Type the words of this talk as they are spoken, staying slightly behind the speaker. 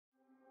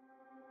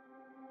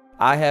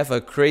I have a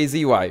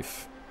crazy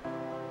wife.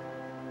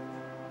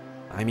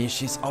 I mean,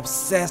 she's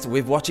obsessed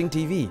with watching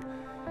TV.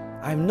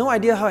 I have no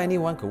idea how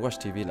anyone could watch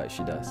TV like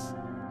she does.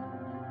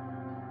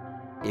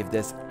 If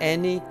there's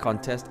any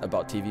contest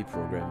about TV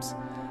programs,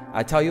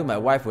 I tell you my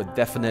wife would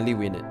definitely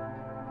win it.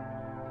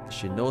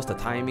 She knows the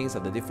timings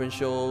of the different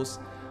shows,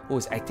 who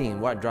is acting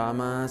in what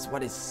dramas,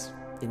 what is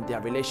in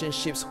their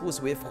relationships, who's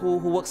with who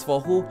works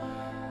for who.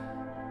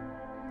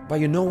 But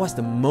you know what's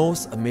the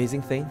most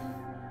amazing thing?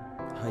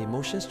 Her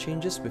emotions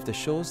changes with the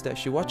shows that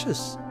she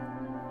watches.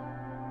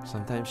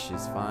 Sometimes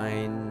she's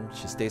fine,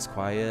 she stays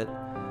quiet.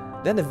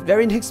 Then the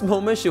very next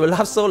moment she will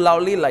laugh so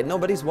loudly like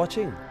nobody's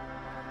watching.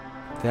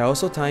 There are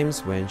also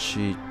times when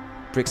she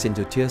breaks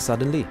into tears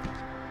suddenly.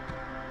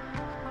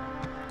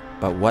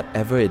 But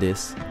whatever it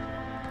is,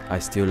 I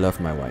still love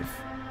my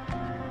wife,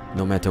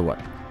 no matter what.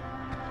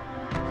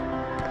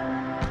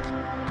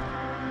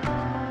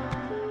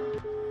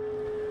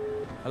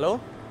 Hello?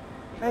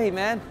 Hey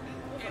man.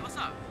 Hey, what's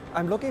up?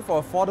 I'm looking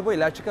for affordable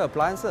electrical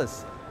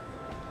appliances.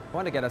 I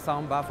want to get a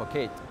soundbar for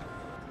Kate.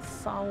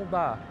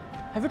 Soundbar.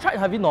 Have you tried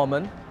Harvey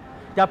Norman?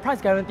 Their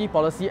price guarantee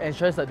policy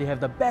ensures that they have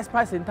the best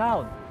price in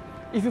town.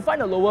 If you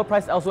find a lower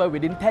price elsewhere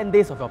within 10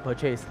 days of your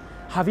purchase,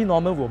 Harvey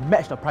Norman will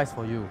match the price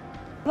for you.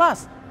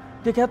 Plus,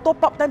 they can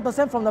top up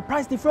 10% from the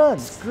price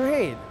difference.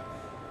 Great!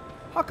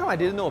 How come I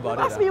didn't know about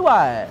it? Ask me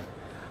why.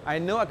 I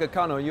know I could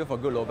count on you for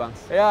good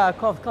lobangs. Yeah,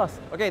 of course.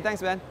 Okay,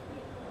 thanks man.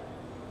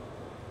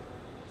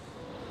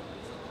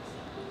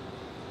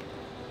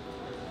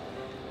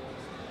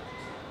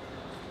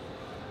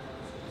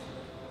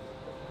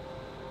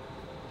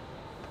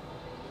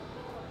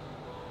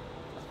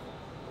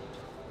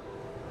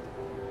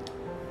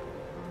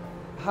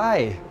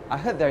 Hi, I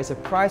heard there is a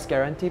price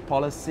guarantee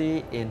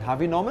policy in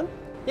Harvey Norman?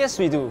 Yes,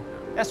 we do.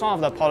 That's one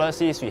of the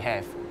policies we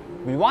have.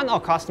 We want our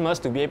customers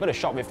to be able to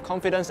shop with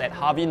confidence at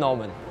Harvey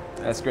Norman.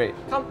 That's great.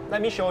 Come,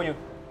 let me show you.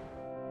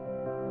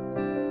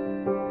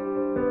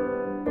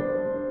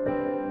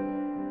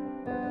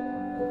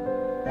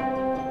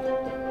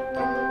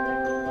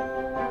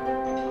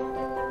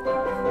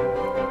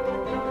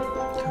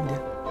 Come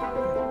here.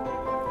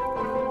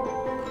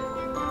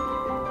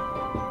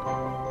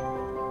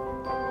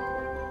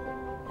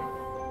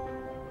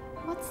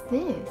 What's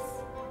this?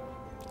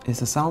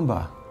 It's a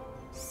soundbar.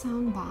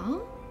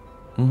 Soundbar?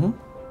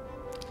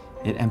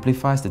 It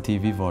amplifies the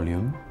TV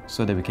volume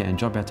so that we can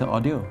enjoy better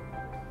audio.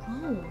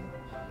 Oh,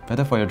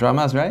 Better for your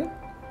dramas, right?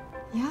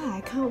 yeah,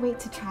 I can't wait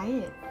to try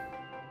it.